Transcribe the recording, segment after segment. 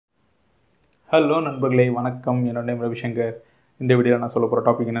Hello நண்பர்களே, வணக்கம். என்னோட நேம் ரவிசங்கர். இந்த வீடியோவில் நான் சொல்ல போகிற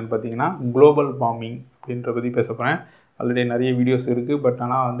டாபிக் என்னென்னு பார்த்தீங்கன்னா, குளோபல் வார்மிங் அப்படின்ற பற்றி பேச போகிறேன். ஆல்ரெடி நிறைய வீடியோஸ் இருக்குது, பட்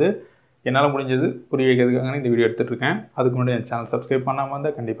ஆனால் என்னால் முடிஞ்சது புரிய வைக்கிறதுக்காக இந்த வீடியோ எடுத்துகிட்ருக்கேன். அதுக்கு முன்னாடி என் சேனல் சப்ஸ்கிரைப் பண்ணாமல்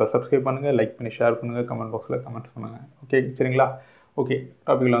இருந்தால் கண்டிப்பாக சப்ஸ்கிரைப் பண்ணுங்கள், லைக் பண்ணி ஷேர் பண்ணுங்கள், கமெண்ட் பாக்ஸில் கமெண்ட்ஸ் பண்ணுங்கள். ஓகே, சரிங்களா? ஓகே,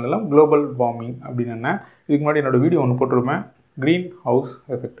 டாப்பிக்கில் வந்துடலாம். குளோபல் வார்மிங் அப்படின்னு என்ன? இதுக்கு முன்னாடி என்னோடய வீடியோ ஒன்று போட்டிருப்பேன், க்ரீன் ஹவுஸ்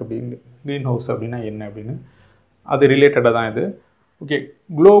எஃபெக்ட் அப்படின்னு. க்ரீன் ஹவுஸ் அப்படின்னா என்ன அப்படின்னு, அது ரிலேட்டடாக தான் இது. ஓகே,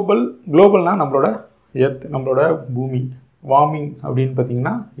 குளோபல்னால் நம்மளோட எர்த், நம்மளோட பூமி. வார்மிங் அப்படின்னு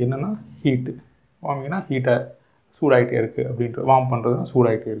பார்த்திங்கன்னா என்னென்னா ஹீட்டு. வார்மிங்னா ஹீட்டை சூடாகிட்டே இருக்குது அப்படின்ற, வார்ம் பண்ணுறதுனா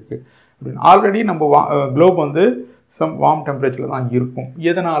சூடாகிட்டே இருக்குது அப்படின்னு. ஆல்ரெடி நம்ம குளோப் வந்து சம் வார்ம் டெம்பரேச்சரில் தான் இருக்கும்.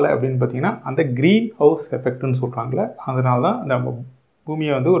 எதனால் அப்படின்னு பார்த்திங்கன்னா அந்த க்ரீன் ஹவுஸ் எஃபெக்ட்னு சொல்கிறாங்களே, அதனால தான் நம்ம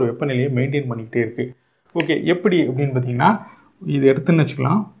பூமியை வந்து ஒரு வெப்பநிலையை மெயின்டைன் பண்ணிக்கிட்டே இருக்குது. ஓகே, எப்படி அப்படின்னு பார்த்திங்கன்னா, இது எர்த்துன்னு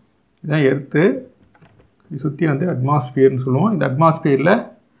வச்சுக்கலாம். இதுதான் எர்த்து. இது சுற்றி வந்து அட்மாஸ்பியர்னு சொல்லுவோம். இந்த அட்மாஸ்பியரில்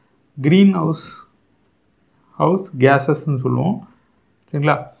க்ரீன் ஹவுஸ் கேஸஸ்ன்னு சொல்லுவோம்.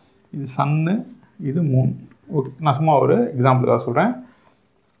 சரிங்களா? இது சன்னு, இது மூன். ஓகே, நான் சும்மா ஒரு எக்ஸாம்பிளுக்காக சொல்கிறேன்.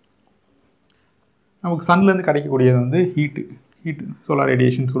 நமக்கு சன்லேருந்து கிடைக்கக்கூடியது வந்து ஹீட்டு சோலார்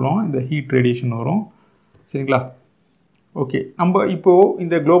ரேடியேஷன் சொல்லுவோம். இந்த ஹீட் ரேடியேஷன் வரும். சரிங்களா? ஓகே, நம்ம இப்போது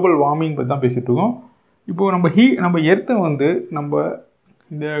இந்த குளோபல் வார்மிங் பற்றி தான் பேசிகிட்டு இருக்கோம். இப்போது நம்ம எர்த்தை வந்து நம்ம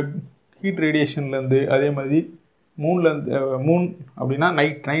இந்த ஹீட் ரேடியேஷன்லேருந்து, அதே மாதிரி மூன் அப்படின்னா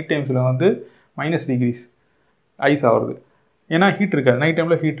நைட் டைம்ஸில் வந்து -°C ஐஸ் ஆகிறது. ஏன்னா ஹீட் இருக்காது, நைட்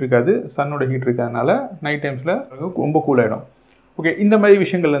டைமில் ஹீட் இருக்காது, சன்னோட ஹீட் இருக்காதனால நைட் டைம்ஸில் ரொம்ப கூலாகிடும். ஓகே, இந்த மாதிரி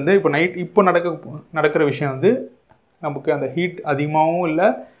விஷயங்கள்லேருந்து இப்போ நடக்கிற விஷயம் வந்து நமக்கு அந்த ஹீட் அதிகமாகவும் இல்லை,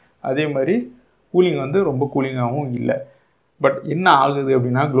 அதே மாதிரி கூலிங் வந்து ரொம்ப கூலிங்காகவும் இல்லை. பட் என்ன ஆகுது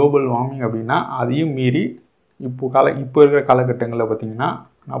அப்படின்னா, குளோபல் வார்மிங் அப்படின்னா அதையும் மீறி இப்போ இருக்கிற காலகட்டங்களில் பார்த்திங்கன்னா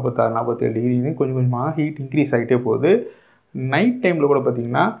 46-47 டிகிரி கொஞ்சம் கொஞ்சமாக ஹீட் இன்க்ரீஸ் ஆகிட்டே போகுது. நைட் டைமில் கூட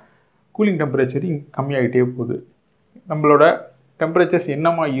பார்த்திங்கன்னா கூலிங் டெம்பரேச்சர் கம்மியாகிட்டே போகுது. நம்மளோட டெம்பரேச்சர்ஸ்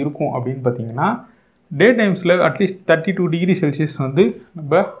என்னமா இருக்கும் அப்படின்னு பார்த்திங்கன்னா, டே டைம்ஸில் அட்லீஸ்ட் 32 டிகிரி செல்சியஸ் வந்து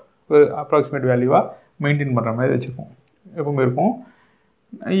நம்ம ஒரு அப்ராக்சிமேட் வேல்யூவாக மெயின்டைன் பண்ணுற மாதிரி வச்சுருக்கோம், எப்பவுமே இருக்கும்.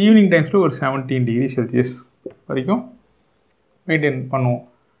 ஈவினிங் டைம்ஸில் ஒரு 17 டிகிரி செல்சியஸ் வரைக்கும் மெயின்டைன்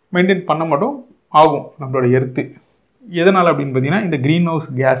பண்ண மட்டும் ஆகும் நம்மளோட எர்த்து. எதனால் அப்படின்னு பார்த்தீங்கன்னா, இந்த க்ரீன் ஹவுஸ்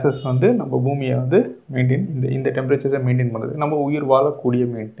கேஸஸ் வந்து நம்ம பூமியை வந்து இந்த டெம்பரேச்சரை மெயின்டைன் பண்ணுறது, நம்ம உயிர் வாழக்கூடிய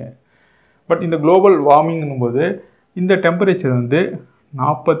மெயின்டைன். பட் இந்த குளோபல் வார்மிங்கும் போது இந்த டெம்பரேச்சர் வந்து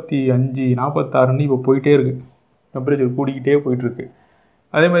 45-46 இப்போ போயிட்டே இருக்குது. டெம்பரேச்சர் கூடிக்கிட்டே போயிட்டுருக்கு.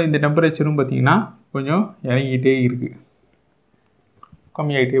 அதே மாதிரி இந்த டெம்பரேச்சரும் பார்த்திங்கன்னா கொஞ்சம் இறங்கிக்கிட்டே இருக்குது,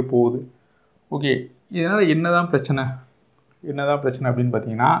 கம்மியாகிட்டே போகுது. ஓகே, இதனால் என்ன தான் பிரச்சனை அப்படின்னு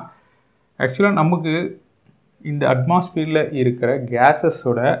பார்த்திங்கன்னா, ஆக்சுவலாக நமக்கு இந்த அட்மாஸ்பியரில் இருக்கிற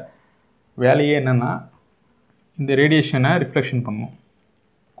கேஸஸோட வேலையே என்னென்னா, இந்த ரேடியேஷனை ரிஃப்ளெக்ஷன் பண்ணணும்.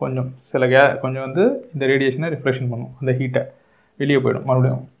 கொஞ்சம் வந்து இந்த ரேடியேஷனை ரிஃப்ளெக்ஷன் பண்ணும், அந்த ஹீட்டை வெளியே போயிடும்.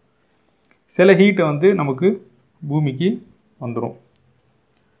 மறுபடியும் சில ஹீட்டை வந்து நமக்கு பூமிக்கு வந்துடும்,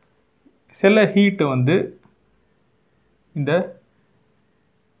 சில ஹீட்டை வந்து இந்த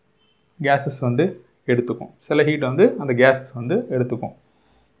கேஸஸ் வந்து எடுத்துக்கும், சில ஹீட்டை வந்து அந்த கேஸஸ் வந்து எடுத்துக்கும்.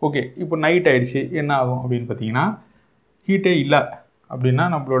 ஓகே, இப்போ நைட் ஆகிடுச்சு, என்ன ஆகும் அப்படின்னு பார்த்தீங்கன்னா, ஹீட்டே இல்லை அப்படின்னா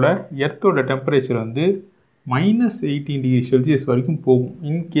நம்மளோட எர்த்தோட டெம்பரேச்சர் வந்து -18 டிகிரி செல்சியஸ் வரைக்கும் போகும்.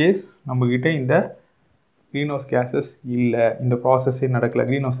 இன்கேஸ் நம்மக்கிட்ட இந்த க்ரீன் ஹவுஸ் கேஸஸ் இல்லை, இந்த ப்ராசஸே நடக்கலை,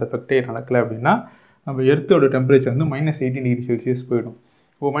 க்ரீன் ஹவுஸ் எஃபெக்டே நடக்கலை அப்படின்னா நம்ம எர்த்தோட டெம்பரேச்சர் வந்து -18 டிகிரி செல்சியஸ் போயிடும்.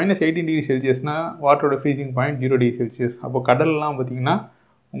 இப்போ -18 டிகிரி செல்சியஸ்னால் வாட்டரோட ஃப்ரீசிங் பாயிண்ட் 0 டிகிரி செல்சியஸ். அப்போ கடல்லாம் பார்த்திங்கன்னா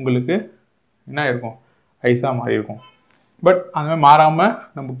உங்களுக்கு என்ன இருக்கும், ஐஸாக மாறி இருக்கும். பட் அந்த மாதிரி மாறாமல்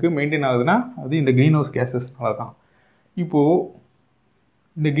நமக்கு மெயின்டைன் ஆகுதுன்னா அது இந்த க்ரீன் ஹவுஸ் கேஸஸ்னால தான். இப்போது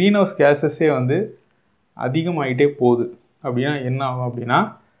இந்த க்ரீன் ஹவுஸ் கேஸஸே வந்து அதிகமாகிட்டே போகுது அப்படின்னா என்ன ஆகும் அப்படின்னா,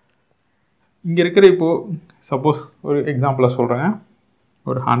 இங்கே இருக்கிற இப்போது சப்போஸ் ஒரு எக்ஸாம்பிளாக சொல்கிறேன்,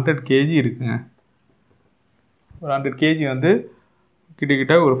 ஒரு 100 kg இருக்குங்க. ஒரு 100 kg வந்து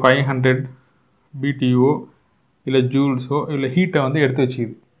கிட்டத்தட்ட ஒரு 500 BTU இல்லை ஜூல்ஸோ இல்லை ஹீட்டை வந்து எடுத்து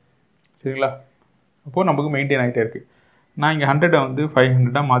வச்சுக்குது. சரிங்களா? அப்போது நமக்கு மெயின்டைன் ஆகிட்டே இருக்குது. நான் இங்கே 100 வந்து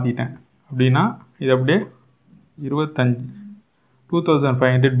 500 மாற்றிட்டேன் அப்படின்னா இது அப்படியே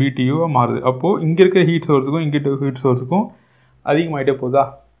 2500 BTUவாக மாறுது. அப்போது இங்கே இருக்கிற ஹீட் சோர்ஸுக்கும் இங்கே ஹீட் சோர்ஸுக்கும் அதிகமாகிட்டே போகுதா?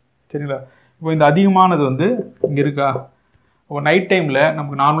 சரிங்களா? இப்போ இந்த அதிகமானது வந்து இங்கே இருக்கா? இப்போ நைட் டைமில்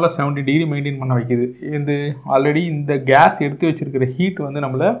நமக்கு நார்மலாக 70 டிகிரி மெயின்டைன் பண்ண வைக்கிது. இந்த ஆல்ரெடி இந்த கேஸ் எடுத்து வச்சுருக்கிற ஹீட் வந்து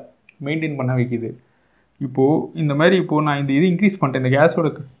நம்மளை மெயின்டைன் பண்ண வைக்கிது. இப்போது இந்த மாதிரி இப்போது நான் இது இன்க்ரீஸ் பண்ணிட்டேன், இந்த கேஸோட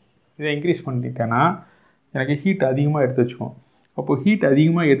இதை இன்க்ரீஸ் பண்ணிட்டேன்னா எனக்கு ஹீட் அதிகமாக எடுத்து வச்சுக்கோம். அப்போது ஹீட்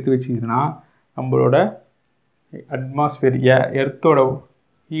அதிகமாக எடுத்து வச்சுக்கிதுன்னா நம்மளோட அட்மாஸ்பியர் எர்த்தோட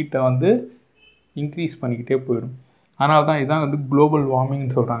ஹீட்டை வந்து இன்க்ரீஸ் பண்ணிக்கிட்டே போயிடும். அதனால தான் இதுதான் வந்து குளோபல்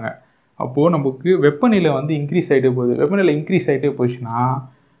வார்மிங்னு சொல்கிறாங்க. அப்போது நமக்கு வெப்பநிலை வந்து இன்க்ரீஸ் ஆகிட்டே போகுது. வெப்பநிலை இன்க்ரீஸ் ஆகிட்டே போச்சுன்னா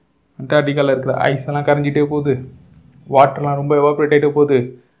அண்டார்டிகாவில் இருக்கிற ஐஸ் எல்லாம் கரைஞ்சிட்டே போகுது, வாட்டர்லாம் ரொம்ப எவாப்ரேட் ஆகிட்டே போகுது,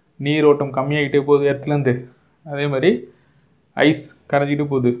 நீரோட்டம் கம்மியாகிட்டே போகுது இடத்துலேருந்து. அதே மாதிரி ஐஸ் கரைஞ்சிட்டு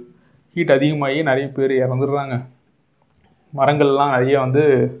போகுது, ஹீட் அதிகமாகி நிறைய பேர் இறந்துடுறாங்க, மரங்கள்லாம் நிறைய வந்து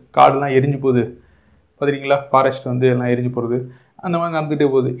காடுலாம் எரிஞ்சு போகுது பார்த்துருக்கீங்களா, ஃபாரஸ்ட் வந்து எல்லாம் எரிஞ்சு போகிறது, அந்த மாதிரி நடந்துகிட்டே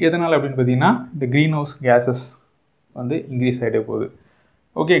போகுது. எதனால் அப்படின்னு பார்த்தீங்கன்னா இந்த க்ரீன் ஹவுஸ் கேஸஸ் வந்து இன்க்ரீஸ் ஆகிட்டே போகுது.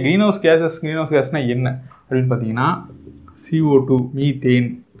 ஓகே, க்ரீன் ஹவுஸ் கேஸ்னால் என்ன அப்படின்னு பார்த்தீங்கன்னா CO2, மீத்தேன்,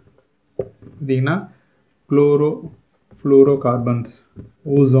 பார்த்தீங்கன்னா fluoro carbons,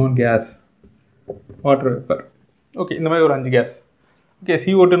 ozone case, water vapour. Okay, இந்த மாதிரி ஒரு 5 கேஸ். ஓகே,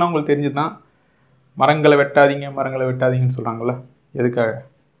 CO2னா உங்களுக்கு தெரிஞ்சது தான், மரங்களை வெட்டாதீங்கன்னு சொல்கிறாங்களே, எதுக்காக?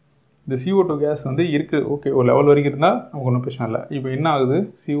 இந்த CO2 கேஸ் வந்து இருக்குது, ஓகே, ஒரு லெவல் வரைக்கும் இருந்தால் நமக்கு ஒன்றும் பிரச்சனை இல்லை. இப்போ என்ன ஆகுது,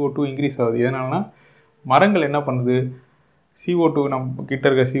 CO2 இன்க்ரீஸ் ஆகுது. எதனாலனா மரங்கள் என்ன பண்ணுது, CO2 நம்ம கிட்ட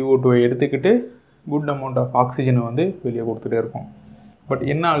இருக்க CO2வை எடுத்துக்கிட்டு குட் அமௌண்ட் ஆஃப் ஆக்சிஜனை வந்து வெளியே கொடுத்துட்டே இருக்கும். பட்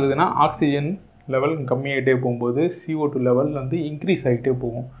என்ன ஆகுதுன்னா ஆக்சிஜன் லெவல் கம்மியாகிட்டே போகும்போது CO2 லெவல் வந்து இன்க்ரீஸ் ஆகிட்டே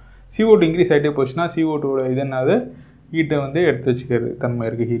போகும். CO2 இன்க்ரீஸ் ஆகிட்டே போச்சுன்னா CO2வோட இது என்னது, ஹீட்டை வந்து எடுத்து வச்சுக்கிறது தன்மை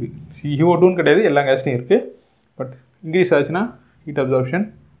இருக்குது. ஹீட் CO2ன்னு கிடையாது, எல்லா கேஸ்லையும் இருக்குது. பட் இன்க்ரீஸ் ஆச்சுன்னா ஹீட் அப்சார்ப்ஷன்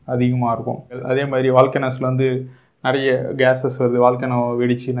அதிகமாக இருக்கும். அதே மாதிரி வால்கனோஸில் வந்து நிறைய கேஸஸ் வருது, வால்கனோ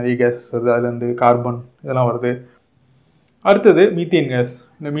வெடித்து நிறைய கேஸஸ் வருது, அதுலேருந்து கார்பன் இதெல்லாம் வருது. அடுத்தது மீத்தேன் கேஸ்.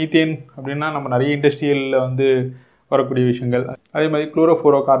 இந்த மீத்தேன் அப்படின்னா நம்ம நிறைய இண்டஸ்ட்ரியலில் வந்து வரக்கூடிய விஷயங்கள். அதே மாதிரி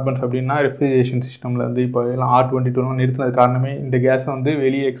குளோரோஃப்ளோரோ கார்பன்ஸ் அப்படின்னா ரெஃப்ரிஜரேஷன் சிஸ்டமில் வந்து இப்போ எல்லாம் R22 நிறுத்தினது காரணமே இந்த கேஸை வந்து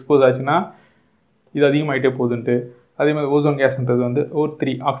வெளியே எக்ஸ்போஸ் ஆச்சுன்னா இது அதிகமாகிட்டே போகுதுன்ட்டு. அதே மாதிரி ஓசோன் கேஸ்ன்றது வந்து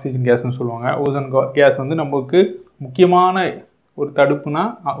O3 ஆக்சிஜன் கேஸ்ன்னு சொல்லுவாங்க. ஓசோன் கேஸ் வந்து நமக்கு முக்கியமான ஒரு தடுப்புனா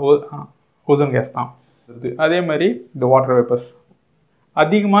ஓசோன் கேஸ் தான். அதே மாதிரி இந்த வாட்டர் வேப்பர்ஸ்,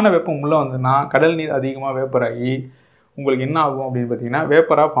 அதிகமான வெப்பம் உள்ளே வந்துன்னா கடல் நீர் அதிகமாக வேப்பராகி உங்களுக்கு என்ன ஆகும் அப்படின்னு பார்த்தீங்கன்னா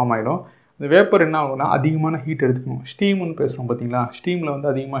வேப்பராக ஃபார்ம் ஆகிடும். இந்த வேப்பர் என்ன ஆகும்னா அதிகமான ஹீட் எடுத்துக்கணும். ஸ்டீம்னு பேசுகிறோம் பார்த்தீங்களா, ஸ்டீமில் வந்து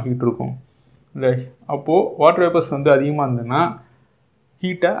அதிகமாக ஹீட் இருக்கும். இந்த அப்போது வாட்டர் வேப்பர்ஸ் வந்து அதிகமாக இருந்ததுன்னா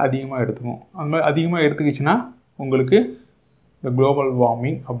ஹீட்டை அதிகமாக எடுத்துக்கும். அந்த மாதிரி அதிகமாக எடுத்துக்கிச்சுன்னா உங்களுக்கு இந்த குளோபல்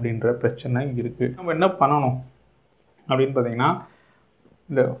வார்மிங் அப்படின்ற பிரச்சனை இருக்குது. நம்ம என்ன பண்ணணும் அப்படின்னு பார்த்தீங்கன்னா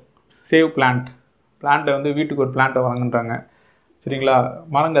இந்த சேவ் பிளான்ட்டை வந்து வீட்டுக்கு ஒரு பிளான்ட்டை வாங்குன்றாங்க, சரிங்களா,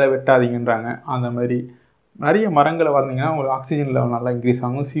 மரங்களை வெட்டாதீங்கன்றாங்க. அந்த மாதிரி நிறைய மரங்களை வளர்ந்தீங்கன்னா உங்களுக்கு ஆக்சிஜன் லெவல் நல்லா இன்க்ரீஸ்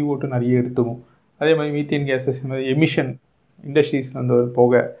ஆகும், CO2 நிறைய எடுத்துக்கும். அதே மாதிரி மீத்தேன் கேஸஸ், இந்த மாதிரி எமிஷன் இண்டஸ்ட்ரீஸில் வந்து ஒரு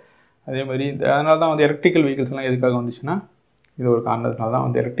புகை. அதே மாதிரி அதனால தான் வந்து எலக்ட்ரிக்கல் வெஹிக்கிள்ஸ்லாம் எதுக்காக வந்துச்சுன்னா இது ஒரு காரணத்தினால தான்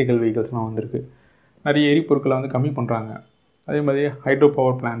வந்து எலக்ட்ரிக்கல் வெஹிக்கிள்ஸ்லாம் வந்திருக்கு. நிறைய எரிபொருட்களை வந்து கம்மி பண்ணுறாங்க. அதே மாதிரி ஹைட்ரோ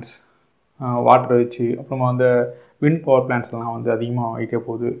பவர் பிளான்ட்ஸ், வாட்டரை வச்சு, அப்புறமா அந்த விண்ட் பவர் பிளான்ட்ஸ்லாம் வந்து அதிகமாக ஆகிட்டே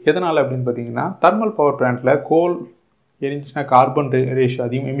போகுது. எதனால் அப்படின்னு பார்த்தீங்கன்னா தெர்மல் பவர் பிளான்ட்டில் கோல் எரிஞ்சிச்சுன்னா கார்பன் ரேஷியோ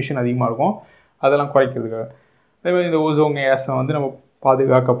எமிஷன் அதிகமாக இருக்கும், அதெல்லாம் குறைக்கிறதுக்காக. அதே மாதிரி இந்த ஓசோன் கேஸை வந்து நம்ம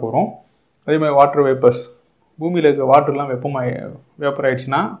பாதுகாக்க போகிறோம். அதே மாதிரி வாட்டர் வேப்பர்ஸ், பூமியில் இருக்கிற வாட்டர்லாம் வேப்பர்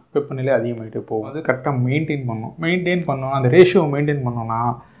ஆகிடுச்சுன்னா வெப்பநிலை அதிகமாகிட்டே போகும். அது கரெக்டாக மெயின்டைன் பண்ணோம். அந்த ரேஷியோவை மெயின்டைன் பண்ணோன்னா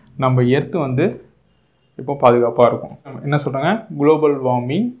நம்ம எர்த்து வந்து இப்போ பாதுகாப்பாக இருக்கும். என்ன சொல்கிறாங்க, global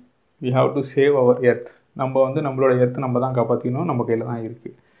warming, we have to save our earth. நம்ம வந்து நம்மளோட எர்த்து நம்ம தான் காப்பாற்றிக்கணும், நம்ம கையில் தான்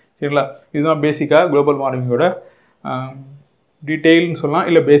இருக்குது, சரிங்களா. இதுதான் பேசிக்காக குளோபல் வார்மிங்கோட டீட்டெயில்னு சொல்லலாம்,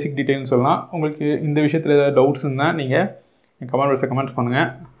 இல்லை பேசிக் டீட்டெயில்னு சொல்லலாம். உங்களுக்கு இந்த விஷயத்தில் ஏதாவது டவுட்ஸ் இருந்தால் நீங்கள் கமெண்ட் பாக்ஸில் கமெண்ட்ஸ் பண்ணுங்கள்.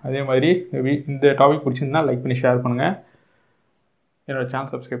 அதே மாதிரி இந்த டாபிக் பிடிச்சிருந்தால் லைக் பண்ணி ஷேர் பண்ணுங்கள். என்னோடய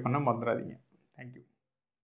சேனல் சப்ஸ்கிரைப் பண்ண மறந்துடாதீங்க.